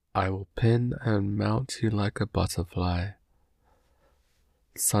I will pin and mount you like a butterfly.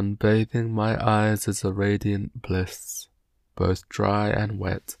 Sunbathing my eyes is a radiant bliss, both dry and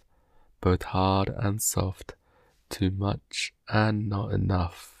wet, both hard and soft, too much and not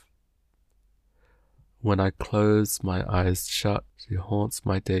enough. When I close my eyes shut, she haunts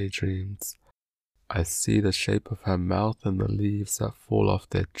my daydreams. I see the shape of her mouth and the leaves that fall off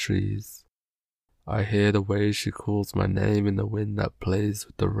their trees. I hear the way she calls my name in the wind that plays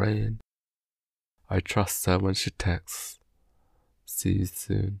with the rain. I trust her when she texts. See you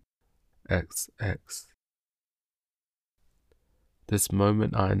soon. XX. This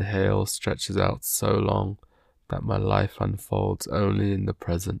moment I inhale stretches out so long that my life unfolds only in the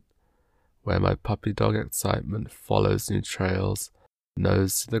present, where my puppy dog excitement follows new trails,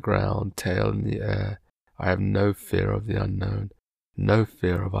 nose to the ground, tail in the air. I have no fear of the unknown, no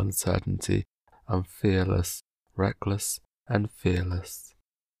fear of uncertainty. I'm fearless, reckless, and fearless.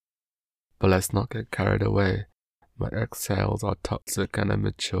 But let's not get carried away. My exhales are toxic and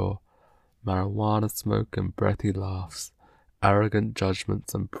immature. Marijuana smoke and breathy laughs, arrogant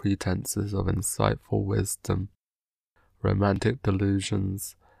judgments and pretenses of insightful wisdom, romantic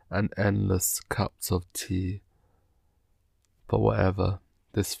delusions, and endless cups of tea. But whatever,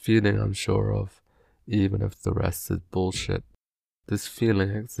 this feeling I'm sure of, even if the rest is bullshit, this feeling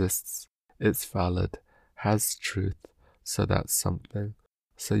exists, it's valid, has truth, so that's something,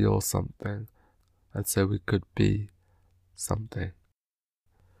 so you're something, and so we could be something.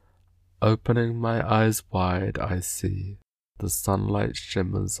 Opening my eyes wide, I see the sunlight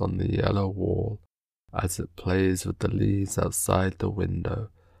shimmers on the yellow wall as it plays with the leaves outside the window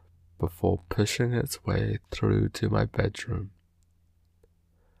before pushing its way through to my bedroom.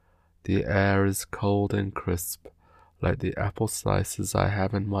 The air is cold and crisp, like the apple slices I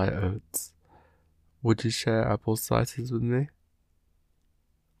have in my oats. Would you share apple slices with me?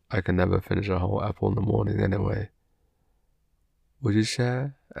 I can never finish a whole apple in the morning anyway. Would you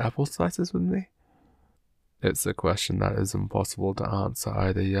share apple slices with me? It's a question that is impossible to answer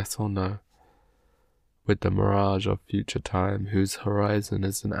either yes or no. With the mirage of future time, whose horizon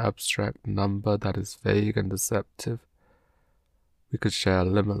is an abstract number that is vague and deceptive, we could share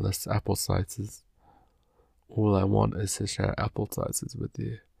limitless apple slices. All I want is to share apple slices with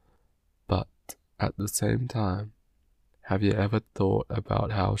you. But at the same time, have you ever thought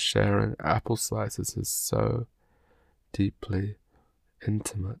about how sharing apple slices is so deeply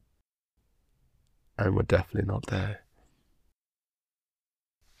intimate? And we're definitely not there.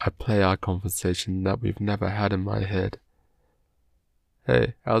 I play our conversation that we've never had in my head.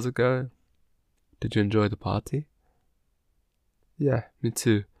 Hey, how's it going? Did you enjoy the party? Yeah, me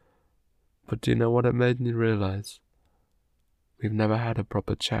too. But do you know what it made me realize? We've never had a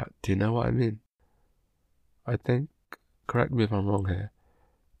proper chat. Do you know what I mean? I think, correct me if I'm wrong here,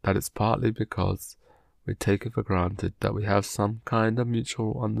 that it's partly because we take it for granted that we have some kind of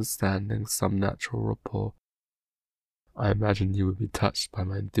mutual understanding, some natural rapport. I imagine you would be touched by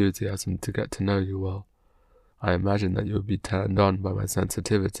my enthusiasm to get to know you well. I imagine that you would be turned on by my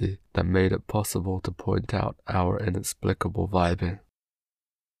sensitivity that made it possible to point out our inexplicable vibing.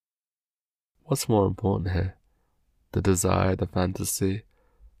 What's more important here? The desire, the fantasy,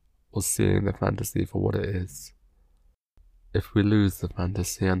 or seeing the fantasy for what it is? If we lose the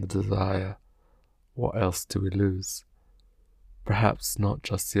fantasy and the desire, what else do we lose? Perhaps not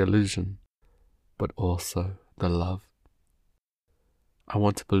just the illusion, but also the love. I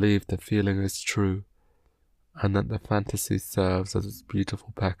want to believe the feeling is true, and that the fantasy serves as its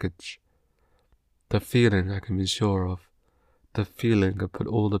beautiful package. The feeling I can be sure of, the feeling could put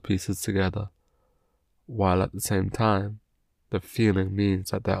all the pieces together, while at the same time, the feeling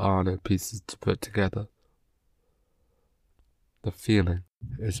means that there are no pieces to put together. The feeling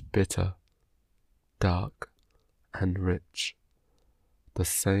is bitter, dark, and rich, the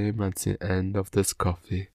same as the end of this coffee.